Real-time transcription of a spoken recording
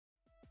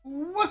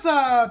What's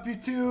up,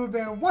 YouTube,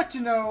 and what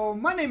you know?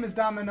 My name is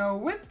Domino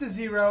with the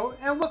Zero,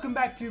 and welcome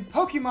back to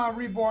Pokemon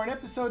Reborn,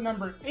 episode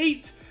number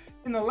 8.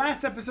 In the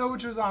last episode,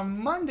 which was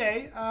on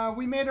Monday,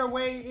 we made our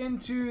way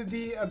into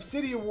the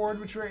Obsidia Ward,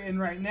 which we're in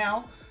right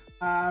now.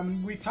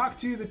 We talked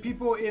to the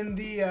people in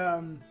the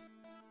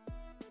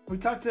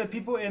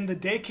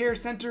daycare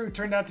center who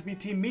turned out to be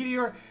Team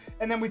Meteor,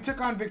 and then we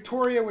took on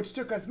Victoria, which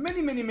took us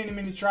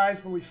many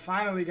tries, but we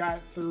finally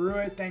got through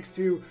it thanks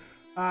to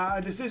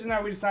a decision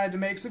that we decided to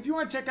make. So if you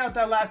want to check out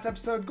that last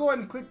episode, go ahead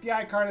and click the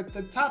icon at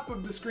the top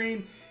of the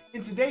screen.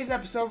 In today's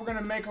episode, we're going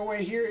to make our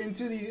way here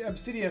into the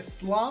Obsidia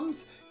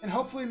Slums and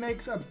hopefully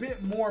makes a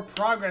bit more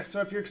progress.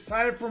 So if you're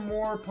excited for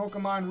more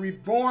Pokemon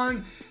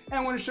Reborn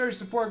and want to show your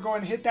support, go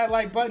ahead and hit that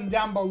like button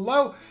down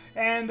below,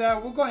 and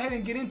we'll go ahead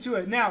and get into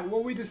it. Now,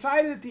 what we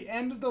decided at the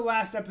end of the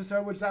last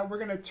episode was that we're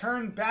going to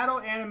turn battle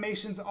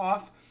animations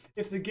off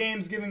if the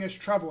game's giving us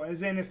trouble,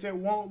 as in if it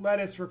won't let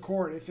us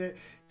record, if it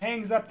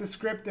hangs up the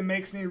script and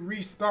makes me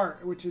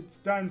restart, which it's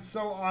done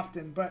so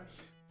often. But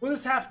we'll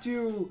just have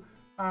to,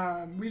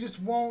 we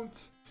just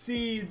won't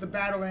see the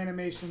battle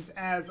animations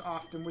as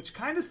often, which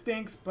kind of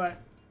stinks,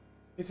 but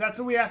if that's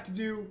what we have to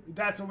do,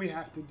 that's what we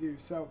have to do.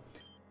 So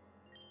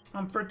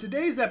for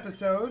today's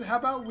episode, how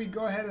about we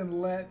go ahead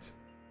and let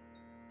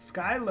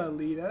Skyla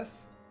lead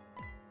us.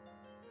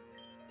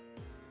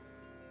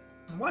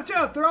 Watch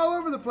out, they're all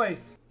over the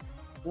place.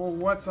 Well,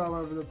 what's all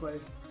over the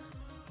place?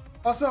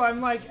 Also,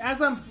 I'm like,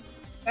 as I'm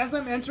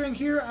entering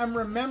here, I'm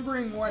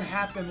remembering what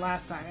happened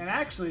last time. And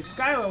actually,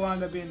 Skyla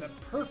wound up being the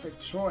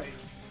perfect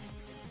choice.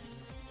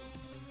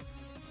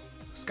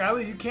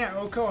 Skyla, you can't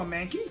Oko a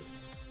Mankey?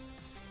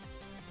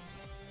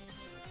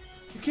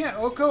 You can't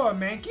Oko a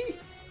Mankey?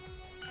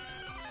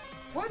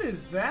 What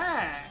is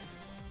that?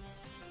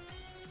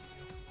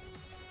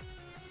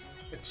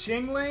 A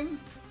Chingling?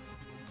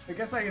 I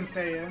guess I can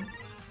stay in.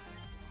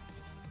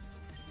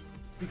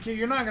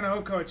 You're not going to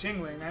Oko a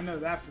Chingling, I know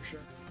that for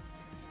sure.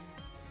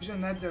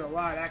 That did a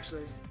lot,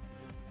 actually.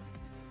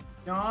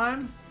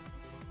 Yawn.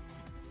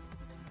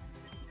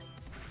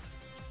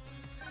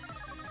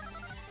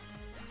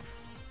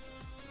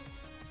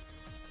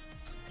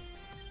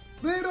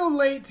 Little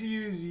late to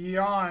use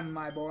Yawn,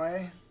 my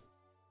boy.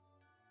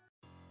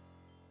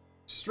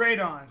 Straight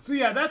on. So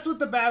yeah, that's what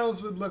the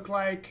battles would look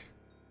like.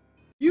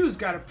 You's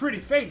got a pretty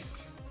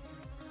face.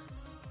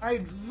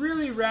 I'd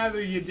really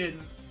rather you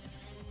didn't.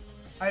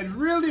 I'd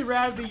really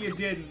rather you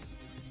didn't.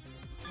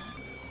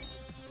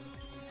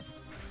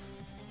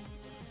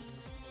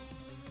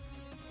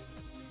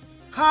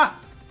 Ha!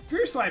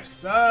 Fierce Life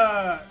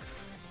sucks.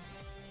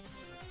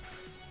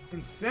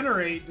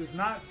 Incinerate does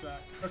not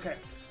suck. Okay.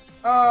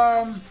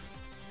 The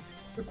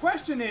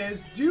question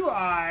is, do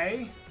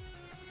I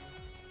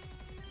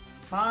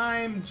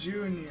Mime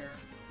Junior?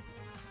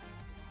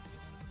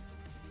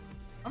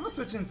 I'm gonna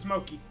switch in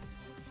Smokey.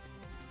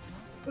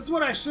 This is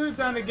what I should have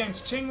done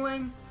against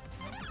Chingling,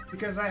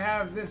 because I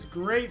have this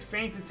great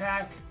feint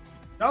attack.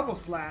 Double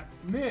slap.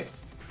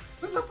 Missed.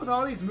 What's up with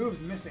all these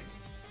moves missing?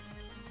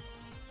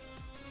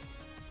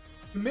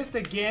 You missed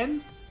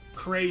again?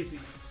 Crazy.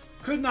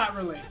 Could not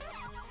relate.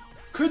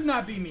 Could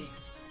not be me.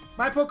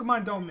 My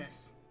Pokemon don't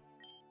miss.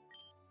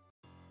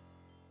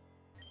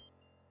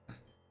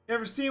 You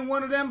ever seen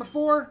one of them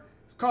before?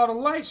 It's called a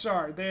Light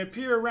Shard. They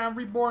appear around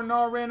Reborn in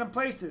all random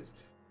places.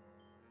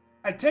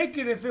 I'd take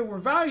it if it were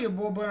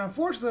valuable, but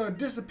unfortunately it'll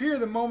disappear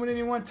the moment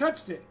anyone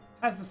touched it.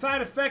 Has the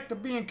side effect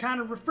of being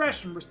kind of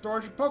refreshing,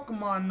 restores your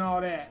Pokemon and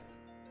all that.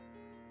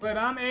 But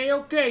I'm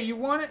A-okay. You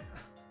want it?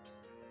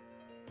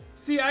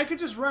 See, I could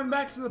just run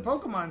back to the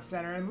Pokemon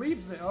Center and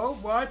leave the... Oh,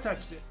 well, I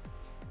touched it.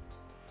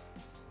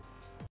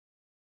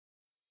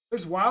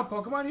 There's wild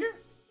Pokemon here?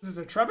 Is this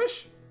a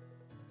Trubbish?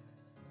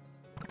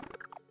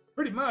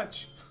 Pretty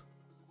much.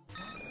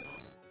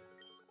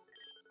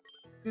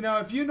 You know,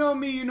 if you know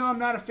me, you know I'm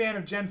not a fan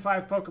of Gen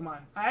 5 Pokemon.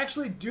 I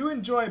actually do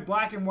enjoy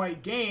black and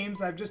white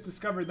games. I've just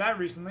discovered that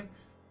recently.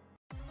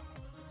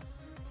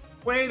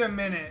 Wait a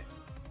minute.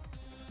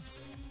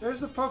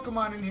 There's a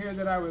Pokemon in here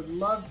that I would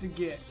love to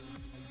get.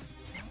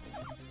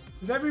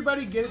 Does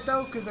everybody get it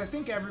though? Because I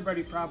think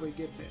everybody probably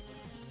gets it.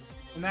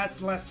 And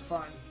that's less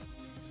fun.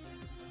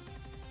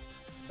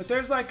 But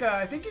there's like a,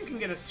 I think you can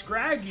get a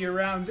Scraggy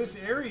around this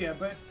area,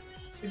 but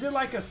is it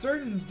like a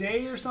certain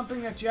day or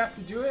something that you have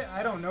to do it?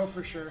 I don't know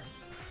for sure.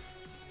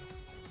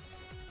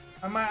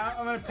 I'm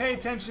going to pay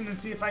attention and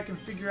see if I can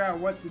figure out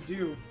what to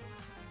do.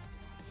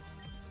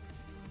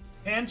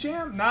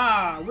 Pancham?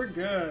 Nah, we're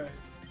good.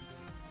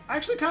 I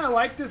actually kind of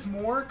like this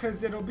more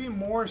because it'll be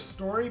more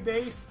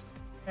story-based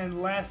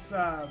and less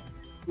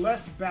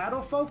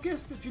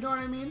battle-focused, if you know what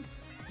I mean.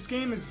 This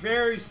game is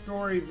very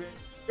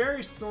story-based,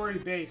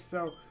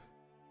 so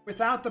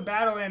without the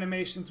battle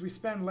animations, we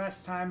spend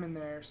less time in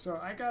there.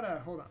 So I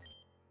gotta, hold on.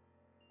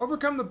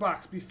 Overcome the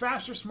box. Be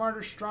faster,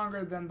 smarter,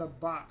 stronger than the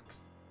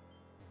box.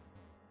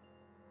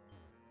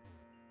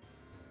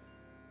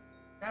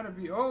 Gotta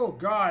be, oh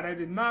god, I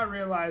did not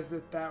realize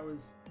that that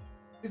was...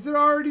 Is it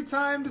already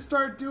time to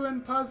start doing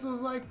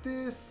puzzles like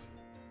this?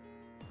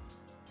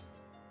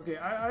 Okay,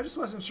 I just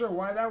wasn't sure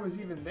why that was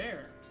even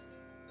there.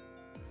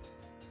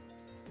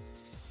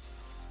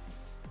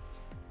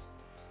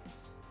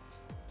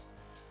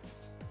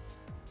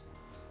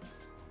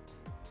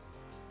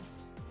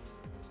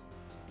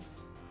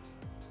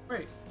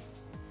 Wait.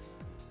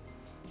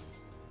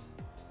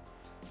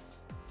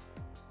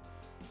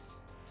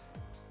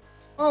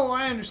 Oh,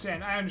 I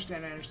understand. I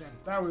understand.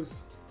 That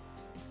was...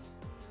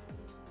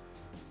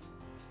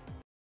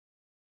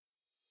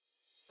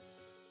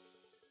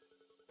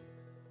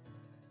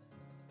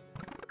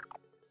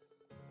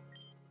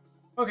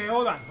 Okay,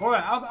 hold on.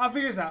 I'll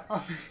figure this out. I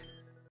feel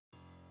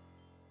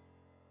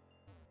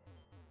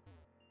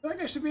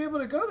like I should be able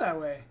to go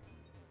that way.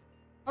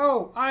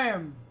 Oh, I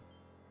am...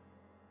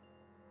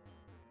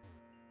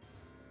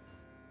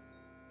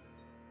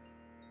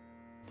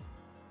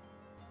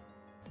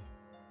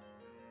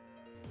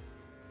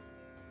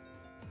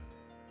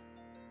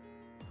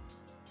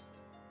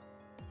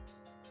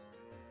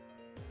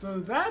 So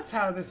that's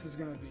how this is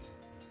gonna be.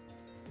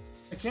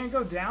 I can't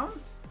go down?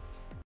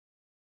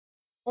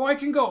 Oh, I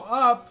can go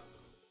up.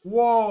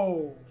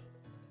 Whoa.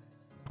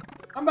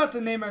 I'm about to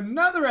name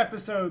another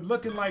episode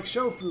looking like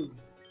Shofu.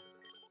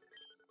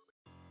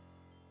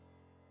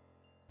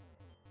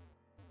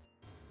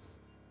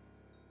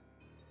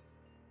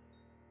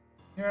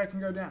 Here I can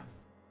go down.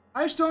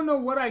 I just don't know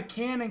what I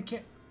can and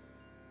can't.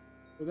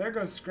 Well, there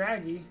goes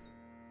Scraggy.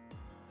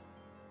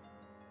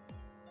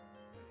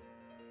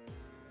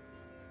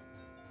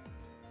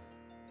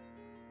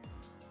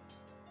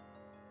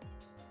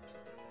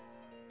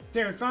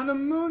 Okay, we found a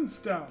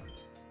moonstone.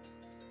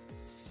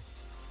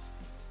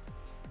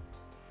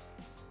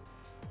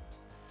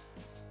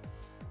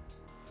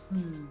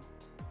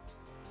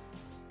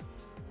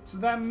 So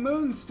that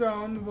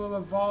moonstone will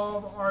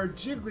evolve our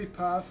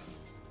Jigglypuff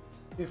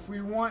if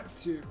we want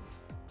to.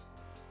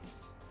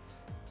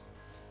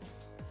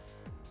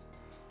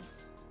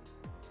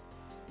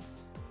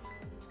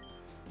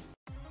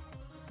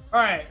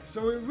 Alright,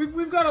 so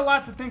we've got a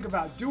lot to think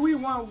about. Do we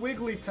want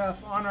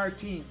Wigglytuff on our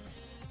team?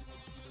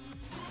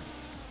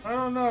 I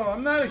don't know.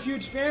 I'm not a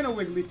huge fan of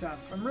Wigglytuff.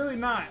 I'm really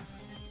not.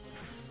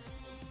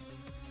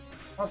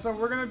 Also,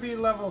 we're going to be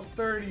level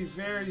 30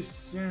 very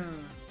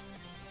soon.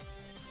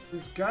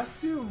 Does Gus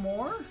do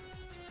more?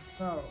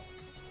 No.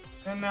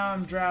 And now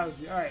I'm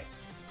drowsy. Alright.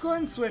 Let's go ahead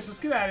and switch. Let's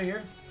get out of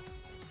here.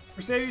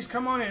 Mercedes,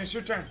 come on in. It's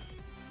your turn.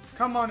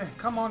 Come on in.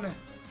 Come on in.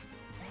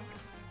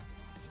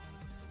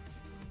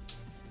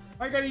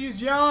 I gotta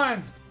use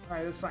Yawn.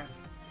 Alright, that's fine.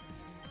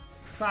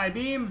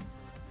 Psybeam.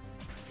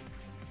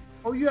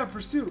 Oh, you have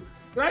Pursuit.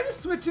 Did I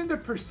just switch into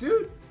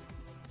Pursuit?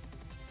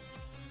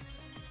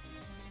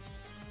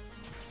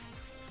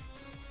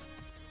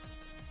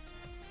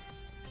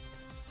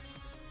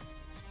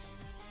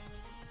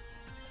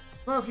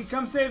 Smokey,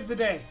 come save the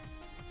day.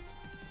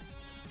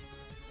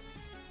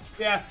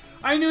 Yeah,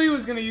 I knew he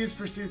was gonna use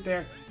Pursuit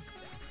there.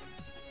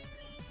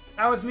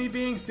 That was me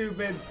being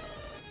stupid.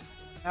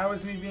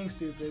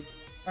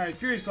 Alright,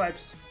 Fury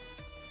Swipes.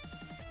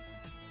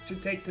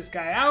 Should take this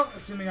guy out,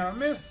 assuming I don't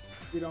miss.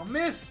 We don't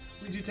miss.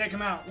 We do take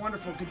him out.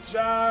 Wonderful. Good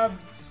job,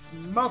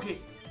 Smokey.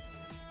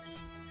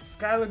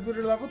 Skylar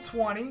Glitter level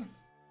 20.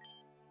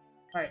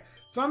 Alright,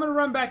 so I'm going to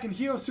run back and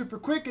heal super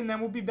quick, and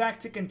then we'll be back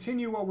to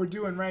continue what we're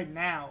doing right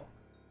now.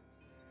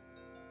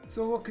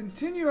 So we'll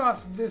continue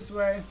off this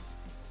way.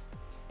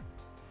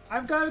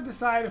 I've got to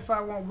decide if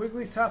I want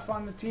Wigglytuff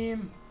on the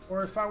team,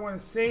 or if I want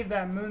to save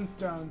that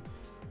Moonstone.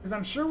 Because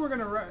I'm sure we're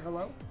going to run...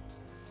 Hello?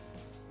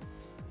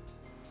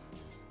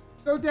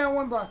 Go down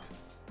one block.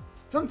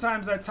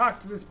 Sometimes I talk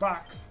to this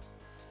box.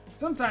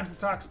 Sometimes it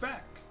talks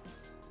back.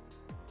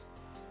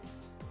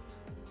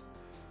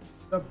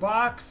 The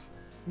box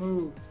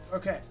moved.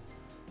 Okay.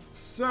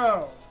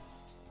 So,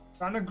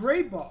 found a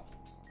Great Ball.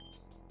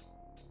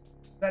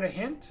 Is that a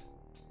hint?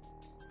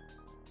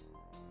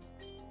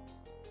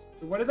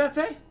 What did that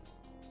say?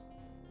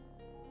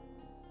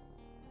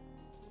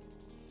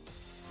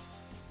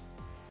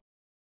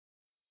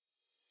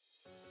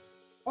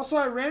 Also,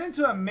 I ran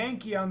into a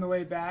Mankey on the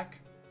way back.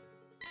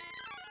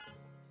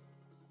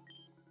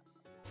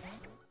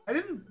 I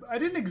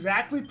didn't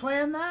exactly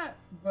plan that,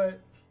 but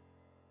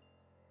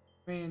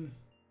I mean,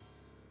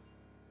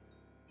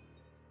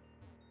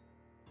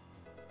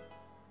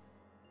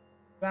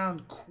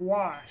 found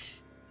Quash.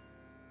 Is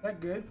that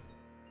good?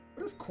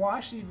 What does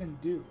Quash even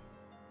do?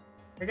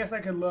 I guess I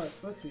could look.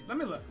 Let's see. Let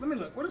me look.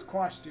 What does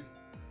Quash do?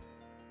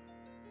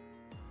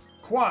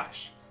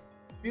 Quash.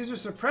 User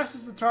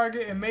suppresses the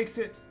target and makes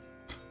it.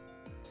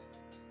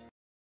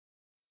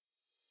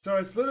 So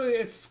it's literally,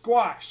 it's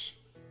Squash.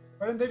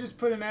 Why didn't they just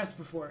put an S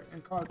before it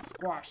and call it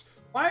Squash?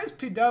 Why is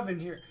P-Dove in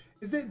here?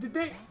 Is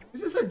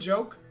this a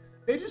joke?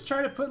 They just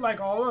try to put like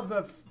all of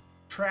the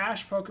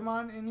trash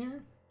Pokemon in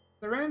here?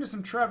 They ran into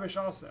some Trubbish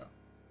also.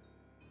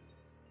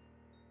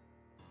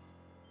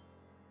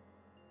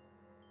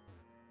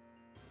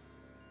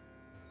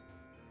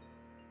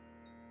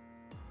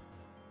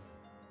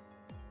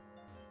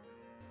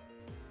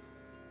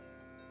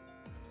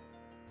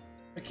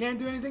 I can't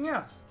do anything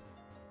else.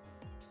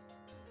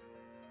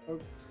 Oh,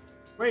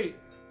 wait.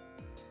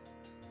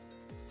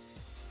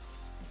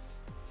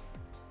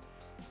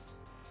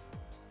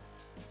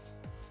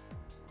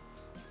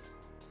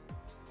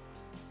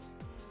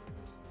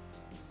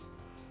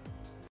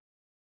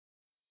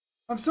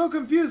 I'm so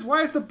confused.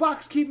 Why does the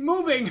box keep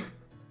moving?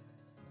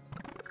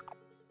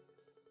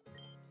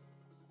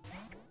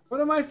 What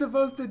am I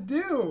supposed to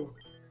do?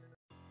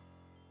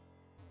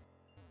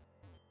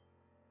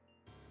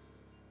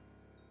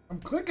 I'm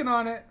clicking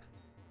on it.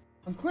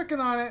 I'm clicking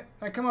on it.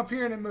 I come up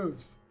here and it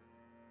moves.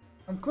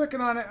 I'm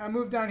clicking on it. I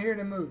move down here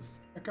and it moves.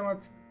 I come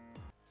up.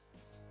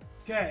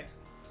 Okay.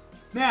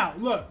 Now,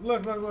 look.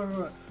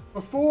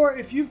 Before,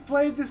 if you've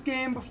played this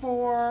game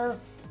before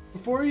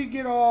you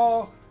get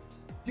all,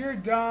 you're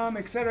dumb,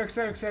 etc.,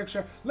 etc.,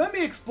 etc., let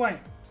me explain.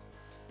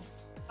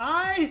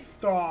 I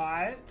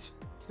thought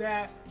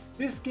that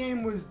this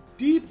game was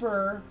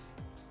deeper.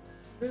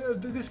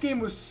 This game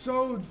was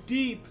so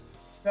deep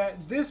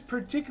that this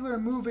particular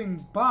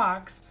moving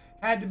box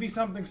had to be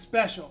something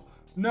special.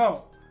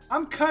 No,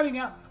 I'm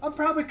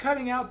probably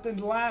cutting out the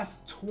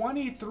last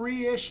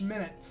 23-ish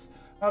minutes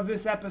of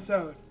this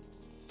episode,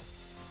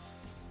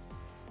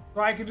 so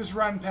I could just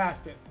run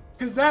past it.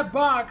 Because that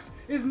box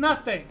is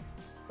nothing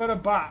but a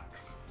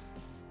box.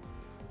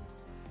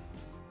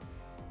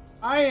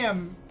 I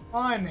am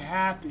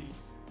unhappy.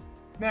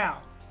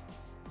 Now,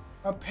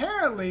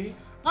 apparently,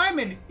 I'm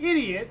an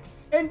idiot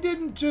and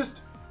didn't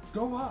just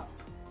go up.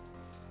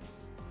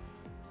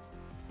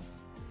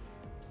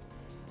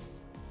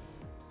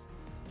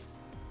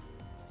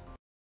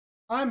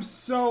 I'm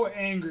so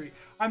angry.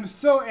 I'm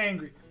so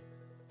angry.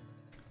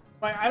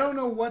 Like, I don't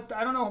know what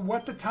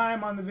the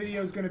time on the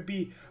video is going to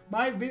be.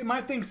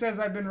 My thing says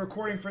I've been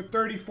recording for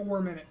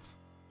 34 minutes.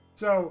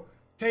 So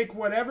take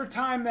whatever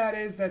time that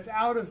is that's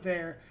out of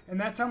there,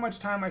 and that's how much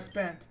time I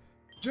spent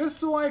just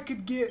so I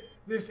could get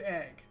this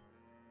egg.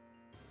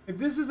 If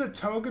this is a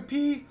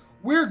Togepi,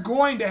 we're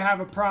going to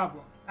have a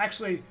problem.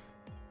 Actually,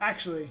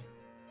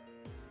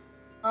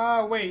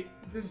 wait.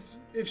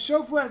 If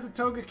Shofu has a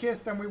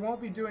Togekiss, then we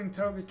won't be doing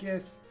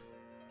Togekiss.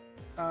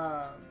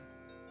 Because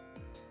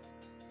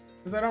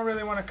I don't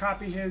really want to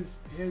copy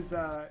his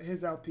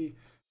LP,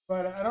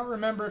 but I don't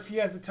remember if he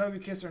has a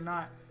Togekiss or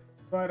not.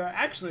 But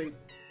actually,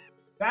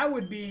 that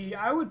would be,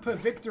 I would put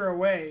Victor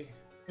away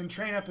and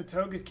train up a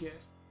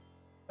Togekiss.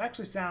 That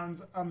actually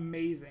sounds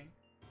amazing.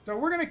 So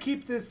we're gonna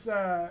keep this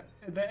the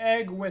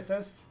egg with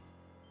us,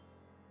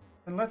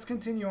 and let's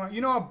continue on.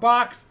 You know, a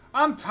box.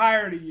 I'm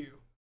tired of you.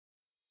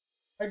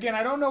 Again,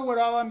 I don't know what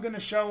all I'm gonna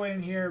show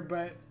in here,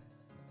 but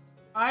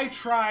I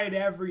tried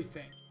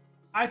everything.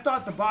 I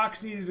thought the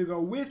box needed to go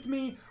with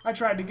me. I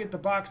tried to get the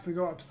box to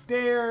go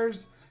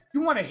upstairs.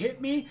 You want to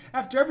hit me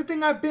after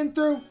everything I've been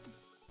through?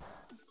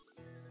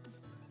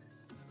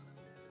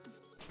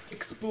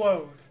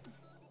 Explode.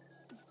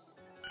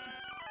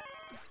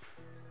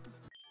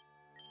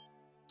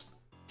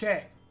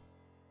 Okay.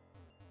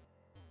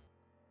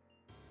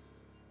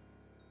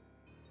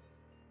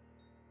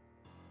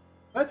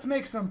 Let's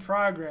make some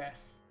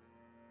progress.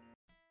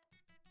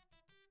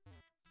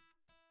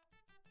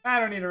 I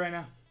don't need it right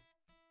now.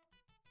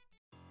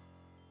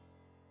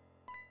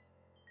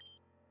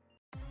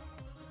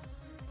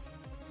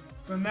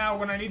 So now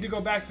when I need to go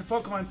back to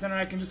Pokemon Center,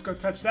 I can just go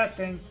touch that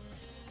thing.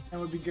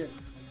 That would be good.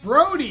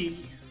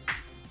 Brody!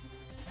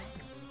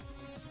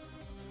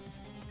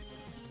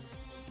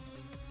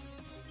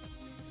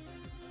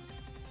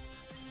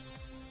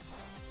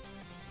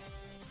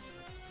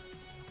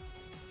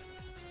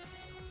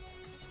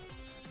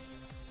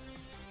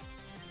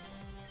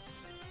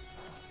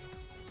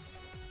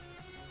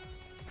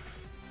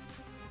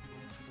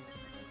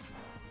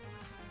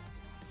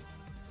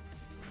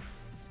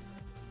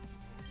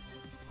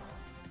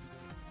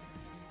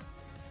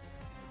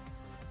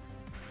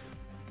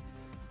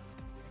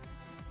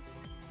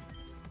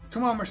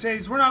 Come on,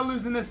 Mercedes, we're not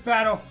losing this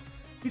battle.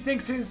 He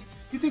thinks his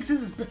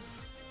is...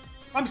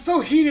 I'm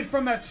so heated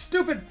from that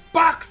stupid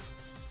box!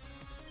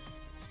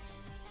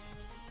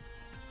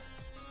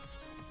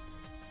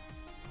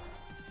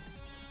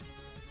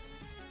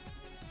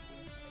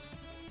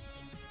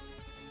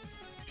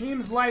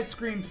 Team's light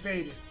screen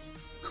faded.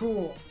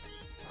 Cool.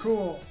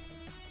 Cool.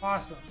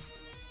 Awesome.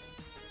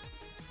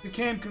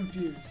 Became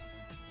confused.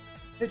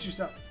 Hit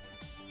yourself.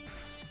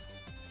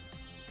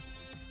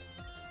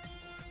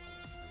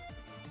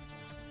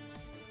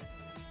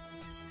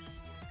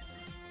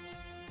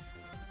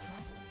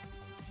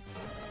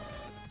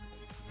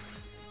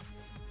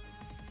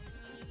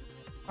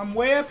 I'm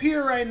way up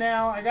here right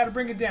now. I gotta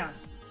bring it down.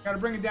 Gotta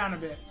bring it down a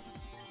bit.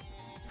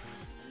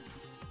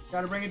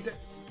 Gotta bring it down.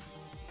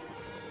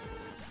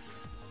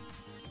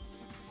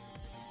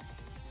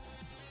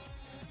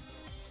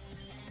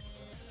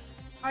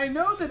 I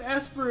know that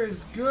Esper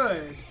is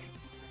good,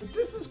 but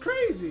this is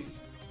crazy.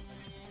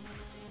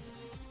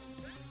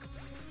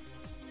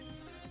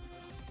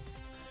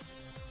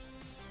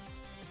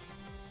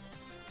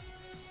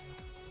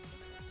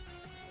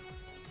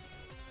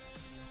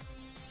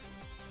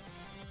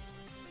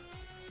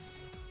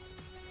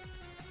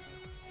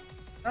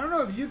 I don't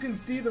know if you can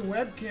see the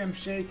webcam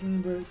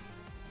shaking, but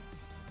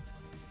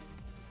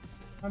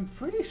I'm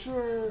pretty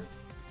sure,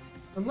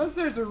 unless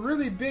there's a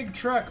really big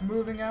truck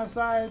moving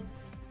outside,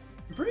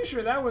 I'm pretty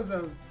sure that was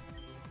a...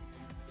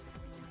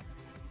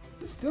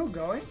 It's still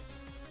going?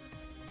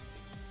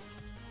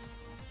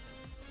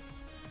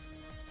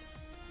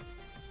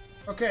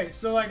 Okay,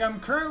 so like I'm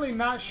currently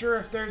not sure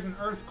if there's an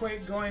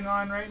earthquake going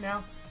on right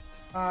now.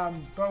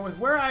 But with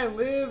where I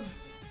live,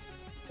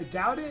 I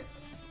doubt it.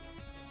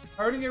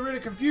 I'm going to get rid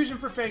of confusion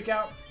for fake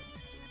out.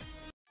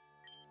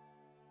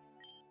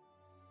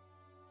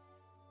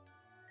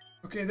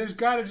 Okay, there's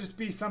got to just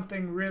be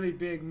something really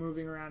big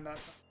moving around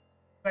us.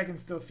 I can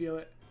still feel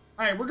it.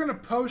 Alright, we're going to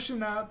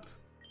potion up.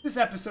 This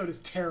episode is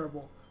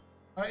terrible.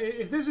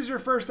 If this is your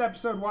first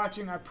episode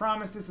watching, I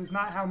promise this is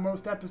not how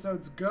most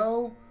episodes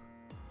go.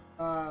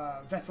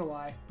 That's a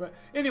lie. But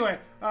anyway,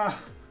 I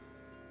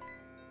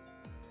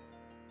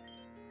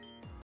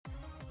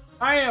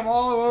am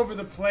all over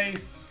the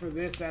place for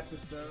this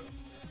episode.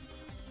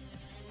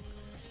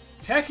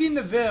 Techie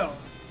Neville.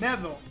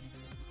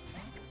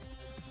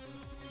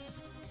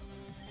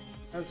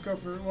 Let's go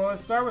for, well,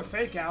 let's start with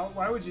fake out.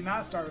 Why would you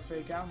not start with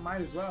fake out?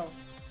 Might as well.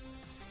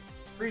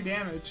 Free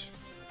damage.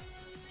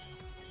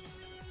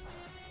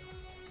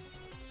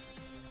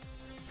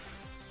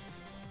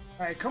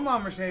 Alright, come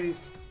on,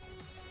 Mercedes.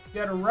 You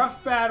had a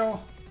rough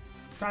battle.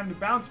 It's time to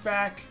bounce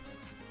back.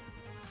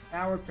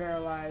 Now we're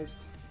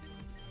paralyzed.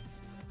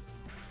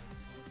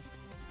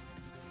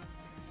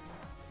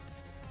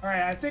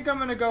 Alright, I think I'm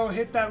gonna go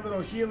hit that little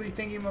Healy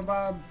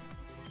thingy-mabob.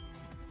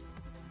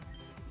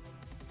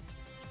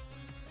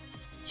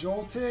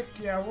 Joltik?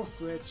 Yeah, we'll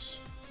switch.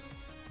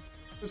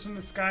 Switching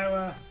to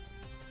Skyla.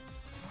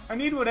 I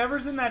need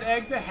whatever's in that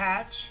egg to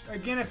hatch.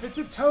 Again, if it's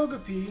a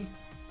Togepi,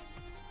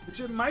 which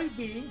it might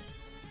be.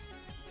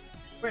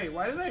 Wait,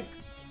 why did I...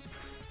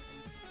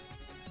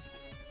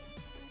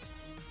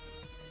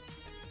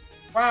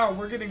 Wow,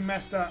 we're getting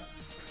messed up.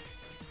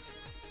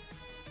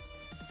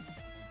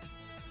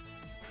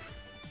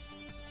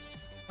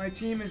 My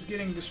team is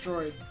getting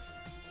destroyed.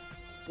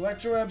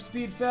 Electroweb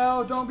speed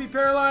fell. Don't be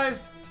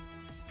paralyzed.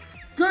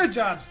 Good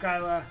job,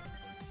 Skyla.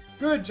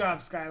 Good job,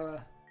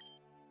 Skyla.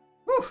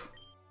 Whew.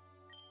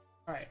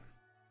 Alright.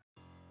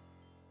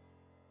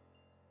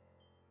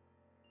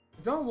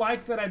 I don't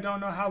like that I don't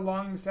know how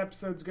long this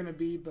episode's gonna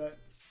be, but...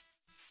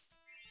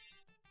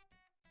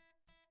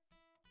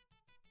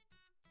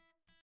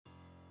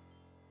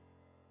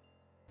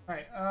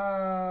 Alright,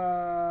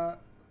 I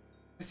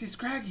see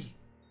Scraggy.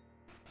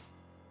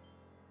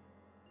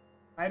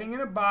 Hiding in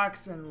a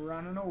box and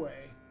running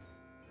away.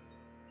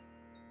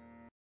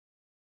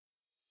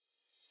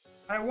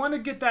 I want to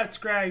get that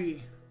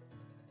Scraggy.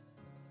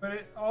 But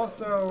it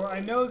also, I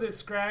know that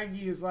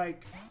Scraggy is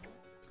like...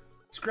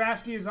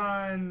 Scrafty is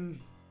on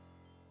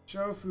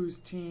Shofu's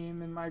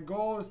team, and my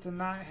goal is to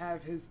not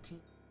have his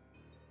team.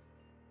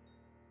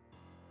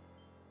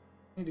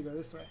 I need to go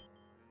this way.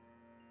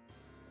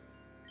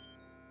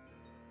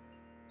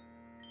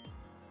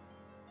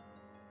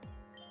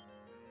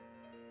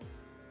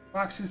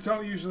 Boxes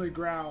don't usually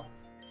growl.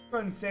 Go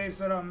ahead and save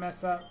so I don't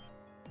mess up.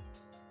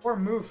 Or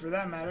move for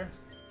that matter.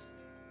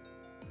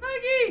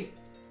 Maggie!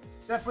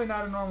 Definitely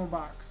not a normal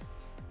box.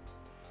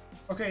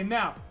 Okay,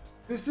 now,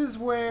 this is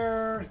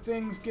where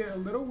things get a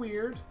little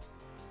weird.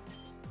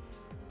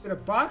 Did a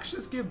box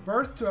just give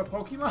birth to a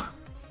Pokemon?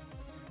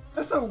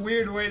 That's a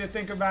weird way to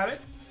think about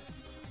it.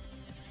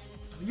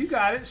 You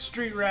got it,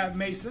 Street Rat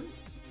Mason.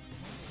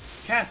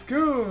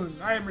 Cascoon!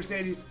 Alright,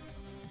 Mercedes.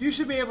 You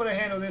should be able to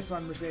handle this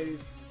one,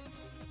 Mercedes.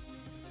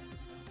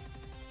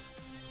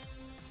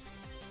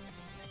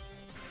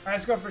 Alright,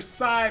 let's go for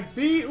Psy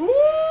B.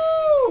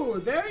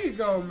 Ooh! There you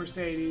go,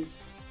 Mercedes.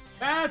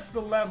 That's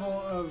the level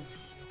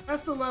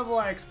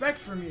I expect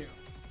from you.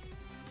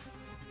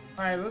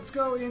 Alright, let's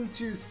go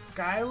into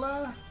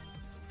Skyla.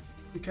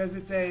 Because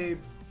it's a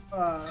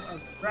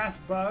grass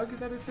bug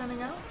that it's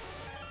sending out.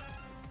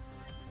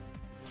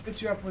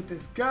 Hit you up with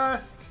this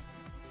gust.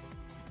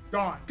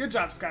 Gone. Good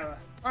job, Skyla.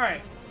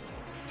 Alright.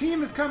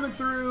 Team is coming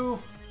through.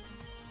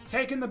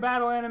 Taking the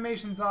battle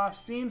animations off.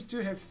 Seems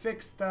to have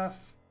fixed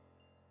stuff.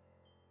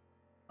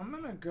 I'm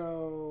gonna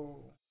go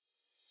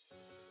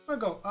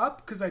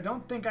up because I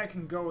don't think I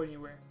can go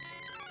anywhere.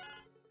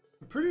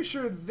 I'm pretty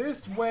sure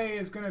this way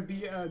is gonna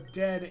be a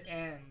dead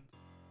end.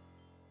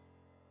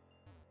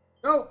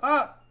 Go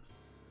up!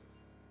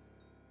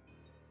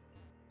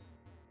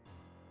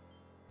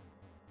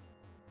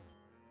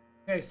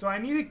 Okay, so I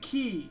need a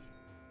key.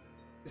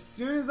 As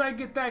soon as I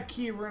get that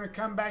key, we're gonna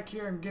come back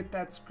here and get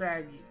that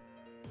Scraggy.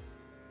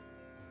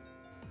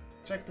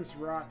 Check this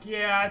rock.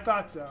 Yeah, I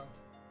thought so.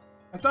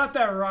 I thought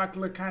that rock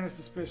looked kind of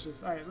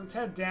suspicious. Alright, let's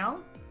head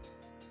down.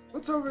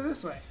 What's over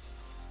this way?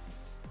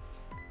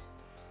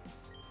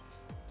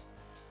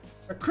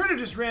 A critter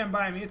just ran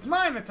by me. It's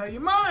mine, I tell you,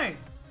 mine!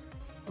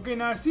 Okay,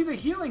 now I see the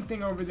healing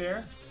thing over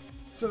there.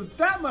 So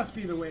that must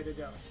be the way to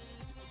go.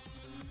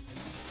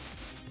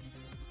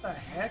 What the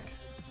heck?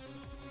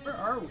 Where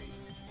are we?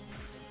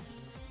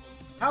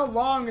 How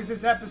long is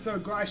this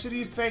episode going? I should have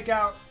used fake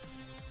out.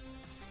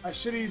 I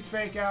should have used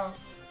fake out.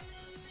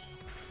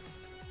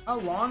 How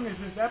long is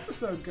this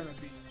episode gonna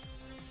be?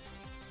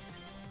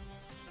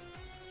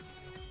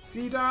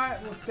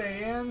 C-Dot will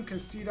stay in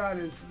because C-Dot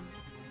is...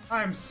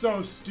 I'm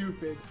so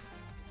stupid.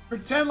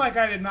 Pretend like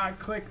I did not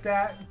click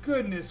that.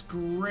 Goodness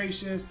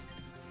gracious.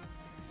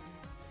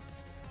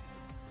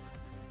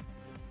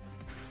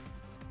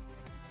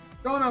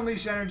 Don't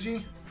unleash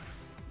energy.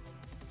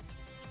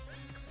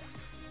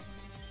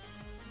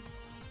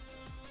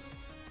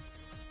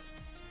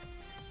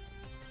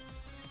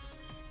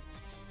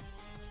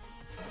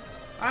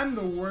 I'm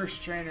the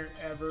worst trainer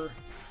ever.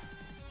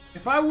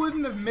 If I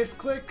wouldn't have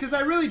misclicked, because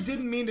I really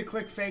didn't mean to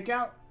click fake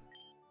out.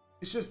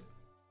 It's just,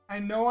 I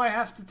know I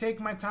have to take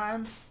my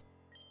time.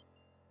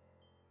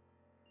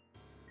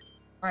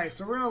 Alright,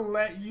 so we're going to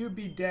let you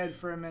be dead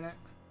for a minute.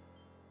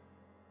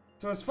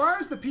 So as far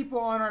as the people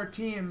on our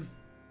team,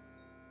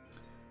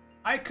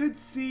 I could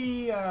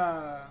see,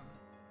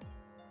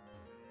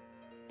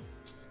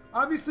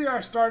 obviously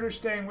our starter's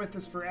staying with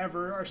us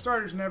forever. Our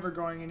starter's never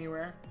going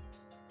anywhere.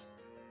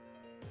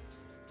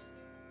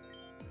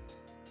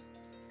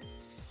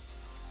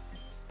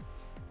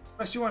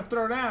 Unless you want to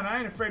throw down, I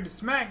ain't afraid to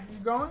smack. You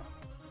going?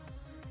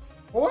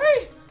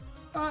 Boy?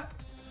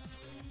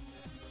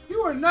 You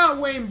are not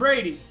Wayne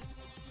Brady.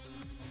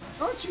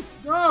 Don't you?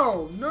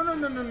 No. No, no,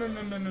 no, no, no,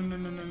 no, no, no, no,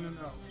 no, no,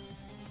 no.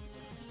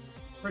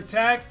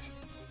 Protect.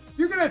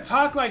 You're going to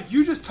talk like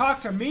you just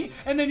talked to me,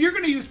 and then you're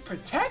going to use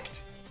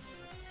protect?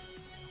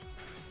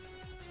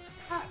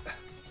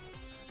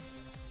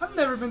 I've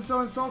never been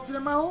so insulted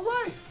in my whole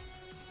life.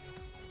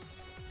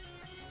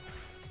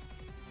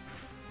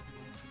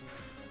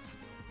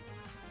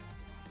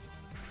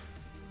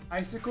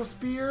 Icicle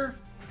Spear.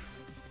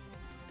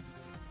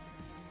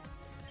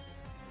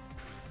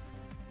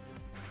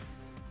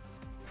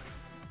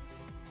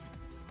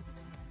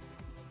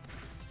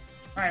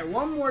 Alright,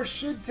 one more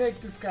should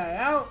take this guy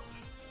out.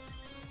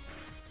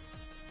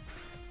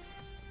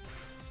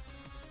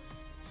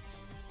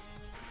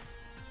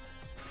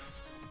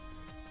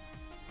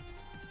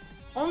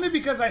 Only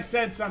because I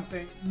said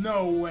something.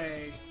 No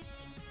way.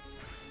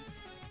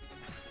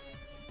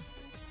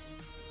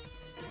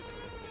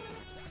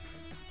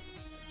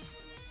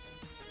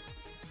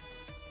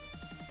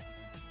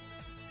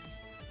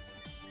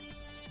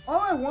 All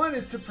I want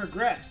is to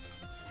progress.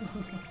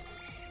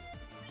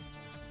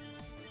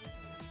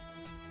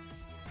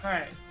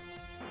 Alright.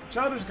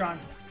 Shelter's gone.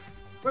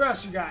 What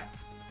else you got?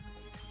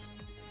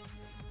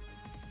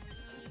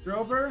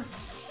 Drober.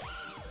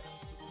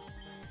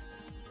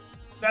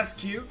 That's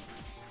cute.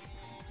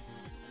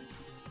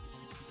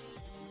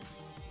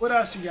 What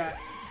else you got?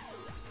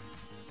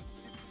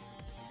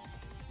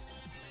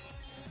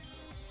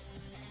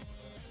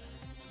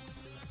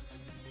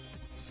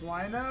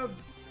 Swinub.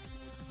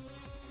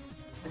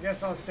 I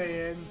guess I'll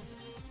stay in.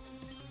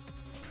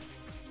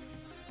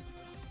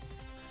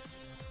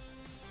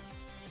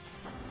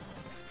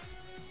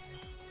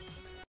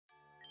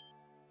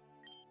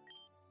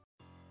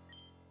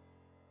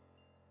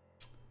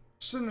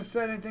 Shouldn't have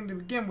said anything to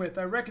begin with.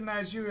 I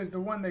recognize you as the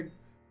one that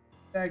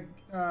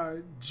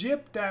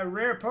gypped that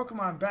rare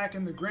Pokemon back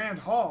in the Grand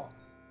Hall.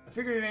 I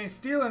figured it ain't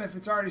stealing if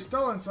it's already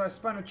stolen, so I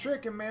spun a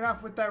trick and made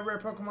off with that rare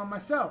Pokemon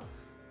myself.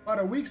 Bought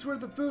a week's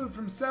worth of food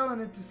from selling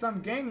it to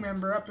some gang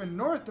member up in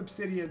North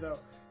Obsidia, though.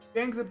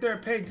 Gangs up there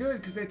pay good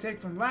because they take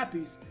from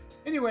Lappies.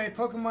 Anyway,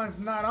 Pokemon's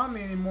not on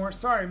me anymore.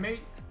 Sorry,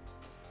 mate.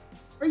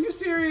 Are you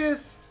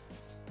serious?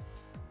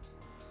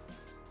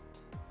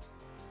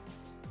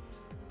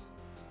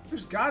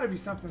 There's gotta be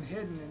something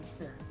hidden in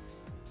here.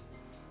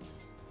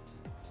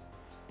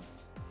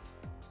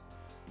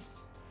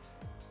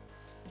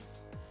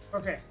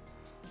 Okay.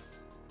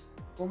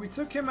 Well, we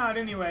took him out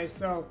anyway,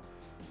 so...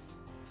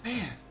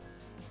 Man.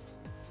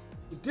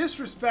 The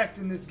disrespect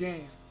in this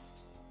game.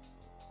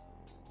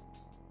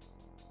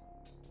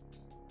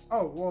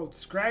 Oh, well,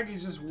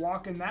 Scraggy's just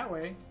walking that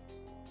way.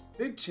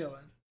 Big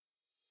chillin'.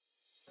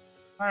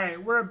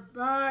 Alright, we're...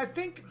 I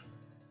think...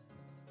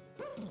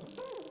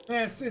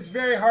 Man, it's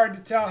very hard to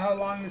tell how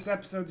long this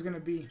episode's gonna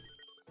be.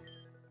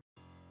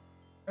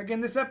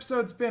 Again, this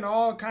episode's been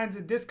all kinds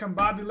of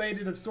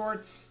discombobulated of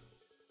sorts.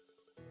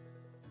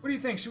 What do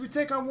you think? Should we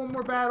take on one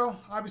more battle?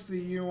 Obviously,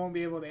 you won't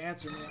be able to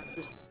answer me.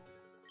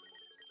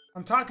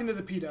 I'm talking to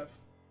the P-Dove.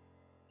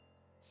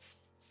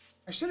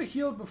 I should have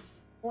healed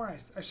before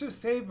I should have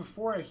saved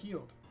before I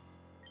healed.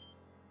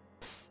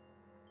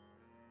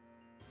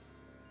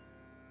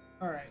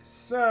 Alright,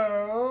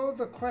 so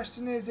the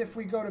question is, if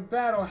we go to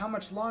battle, how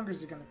much longer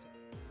is it going to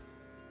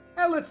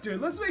take? Let's do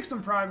it. Let's make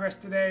some progress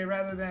today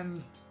rather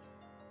than...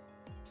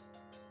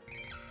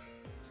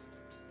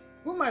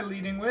 Who am I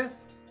leading with?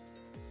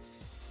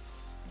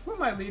 Who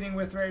am I leading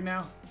with right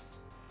now?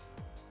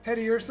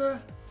 Teddy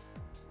Ursa?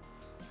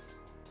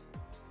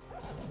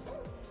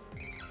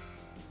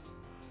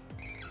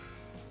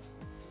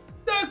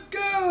 The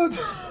goat!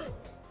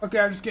 Okay,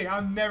 I'm just kidding.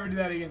 I'll never do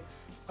that again.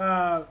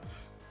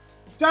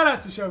 Shout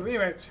outs to show.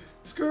 Anyway,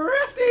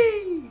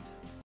 Scrafty!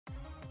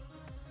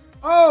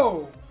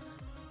 Oh!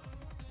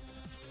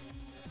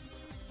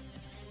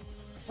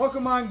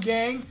 Pokemon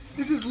gang.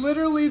 This is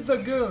literally the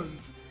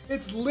goons.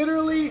 It's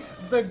literally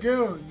the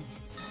goons.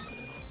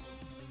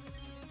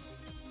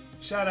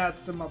 Shout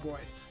outs to my boy.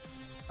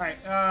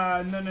 Alright,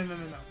 no.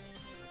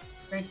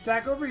 Faint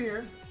attack over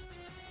here.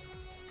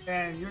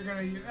 And you're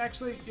gonna,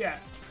 actually, yeah.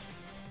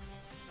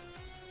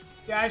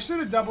 Yeah, I should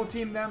have double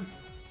teamed them.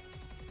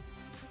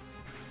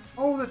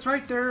 Oh, that's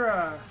right,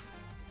 they're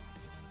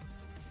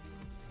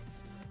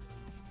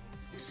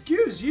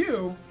excuse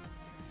you.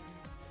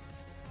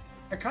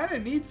 I kind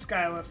of need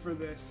Skyla for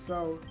this,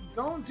 so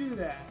don't do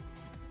that.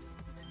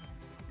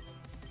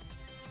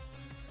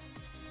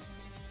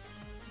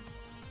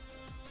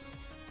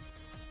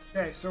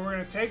 Okay, so we're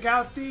going to take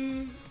out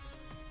the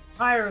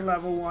higher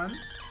level one.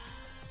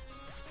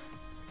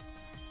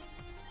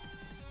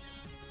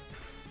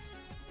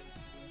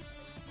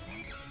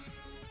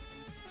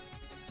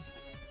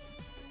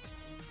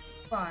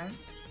 Fine.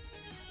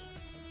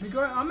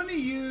 I'm going to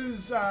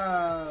use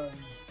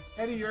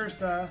Eddie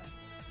Ursa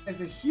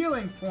as a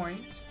healing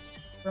point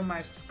for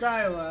my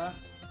Skyla,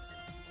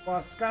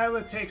 while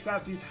Skyla takes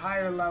out these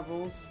higher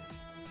levels.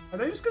 Are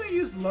they just going to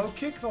use low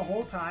kick the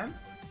whole time?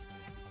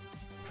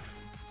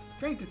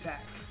 Feint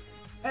attack.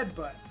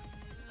 Headbutt.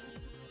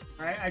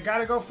 Alright, I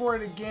gotta go for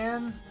it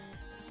again.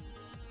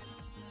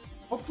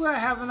 Hopefully I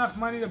have enough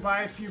money to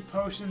buy a few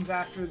potions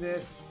after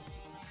this.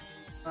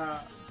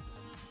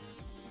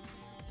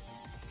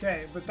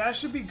 Okay, but that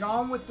should be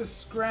gone with the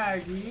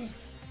Scraggy.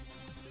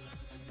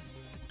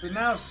 But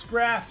now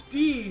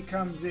Scrafty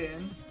comes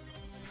in.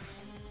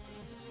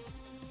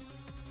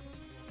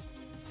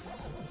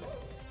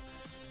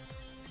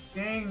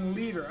 Gang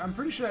leader. I'm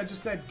pretty sure I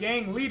just said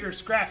gang leader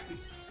Scrafty.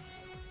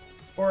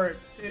 Or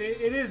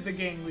it is the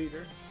gang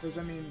leader, because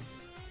I mean,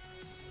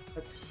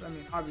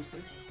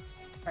 obviously.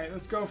 Alright,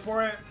 let's go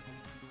for it.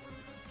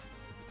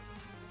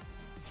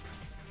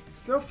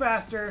 Still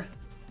faster,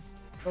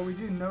 but we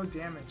do no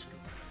damage.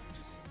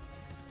 Just...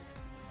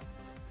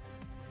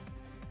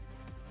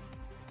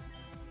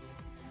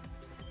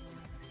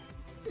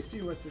 Let me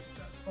see what this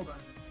does. Hold on.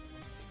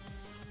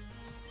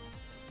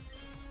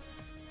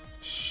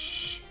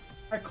 Shh!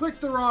 I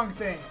clicked the wrong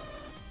thing.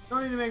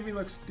 Don't need to make me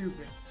look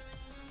stupid.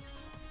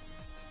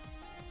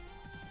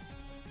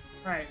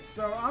 Alright,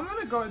 so I'm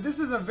gonna go. This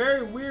is a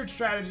very weird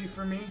strategy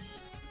for me.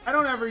 I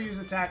don't ever use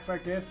attacks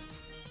like this.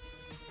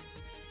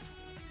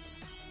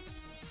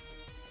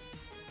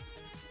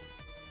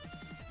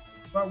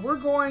 But we're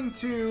going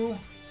to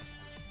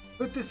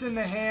put this in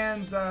the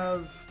hands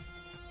of...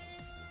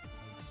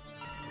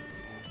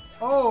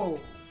 Oh!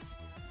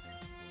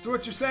 So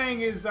what you're saying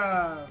is,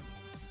 that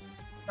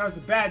was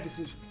a bad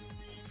decision.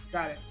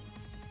 Got it.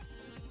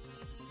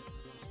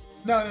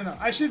 No.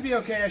 I should be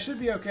okay. I should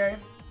be okay.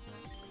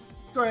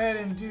 Go ahead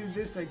and do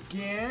this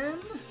again.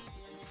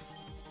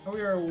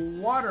 We are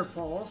Water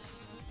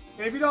Pulse.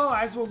 Baby Doll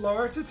Eyes will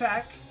lower its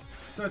attack,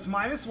 so it's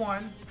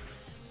 -1.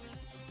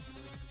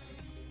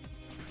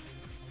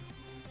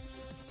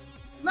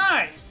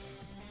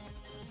 Nice!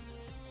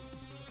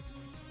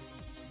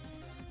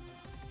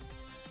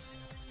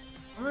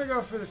 I'm gonna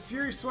go for the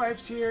Fury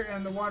Swipes here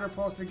and the Water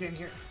Pulse again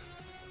here.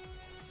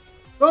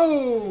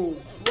 Oh!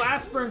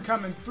 Blast Burn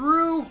coming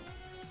through.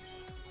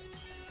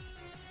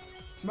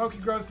 Smokey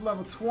grows to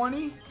level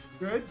 20.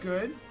 Good,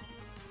 good.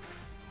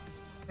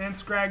 And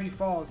Scraggy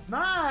falls.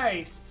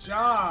 Nice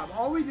job.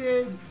 All we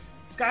did,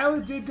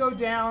 Skyla did go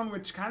down,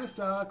 which kind of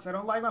sucks. I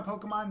don't like my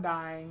Pokemon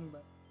dying,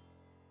 but...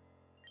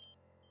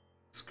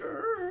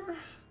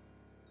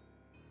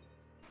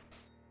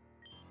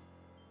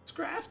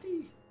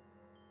 Scrafty.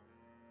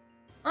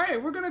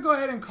 Alright, we're going to go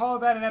ahead and call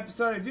that an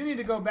episode. I do need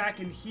to go back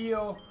and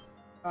heal.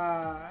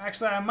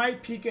 Actually, I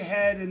might peek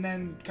ahead and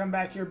then come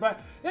back here, but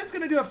that's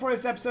going to do it for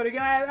this episode.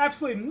 Again, I have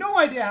absolutely no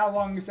idea how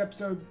long this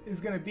episode is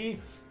going to be.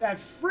 That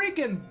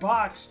freaking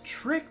box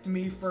tricked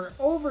me for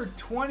over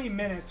 20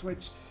 minutes,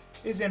 which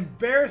is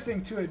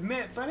embarrassing to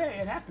admit, but hey,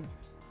 it happens.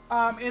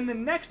 In the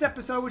next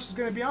episode, which is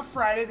going to be on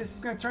Friday, this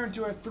is going to turn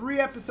to a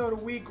 3-episode a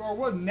week, or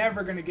we're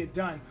never going to get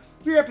done.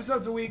 3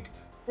 episodes a week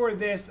for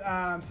this,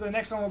 so the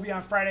next one will be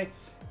on Friday,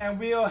 and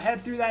we'll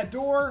head through that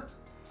door,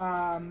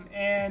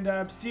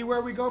 and see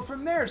where we go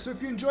from there. So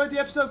if you enjoyed the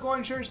episode, go ahead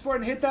and share your support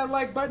and hit that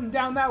like button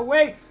down that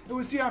way. And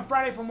we'll see you on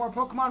Friday for more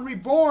Pokemon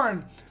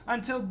Reborn.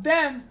 Until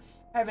then,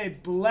 have a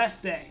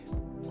blessed day.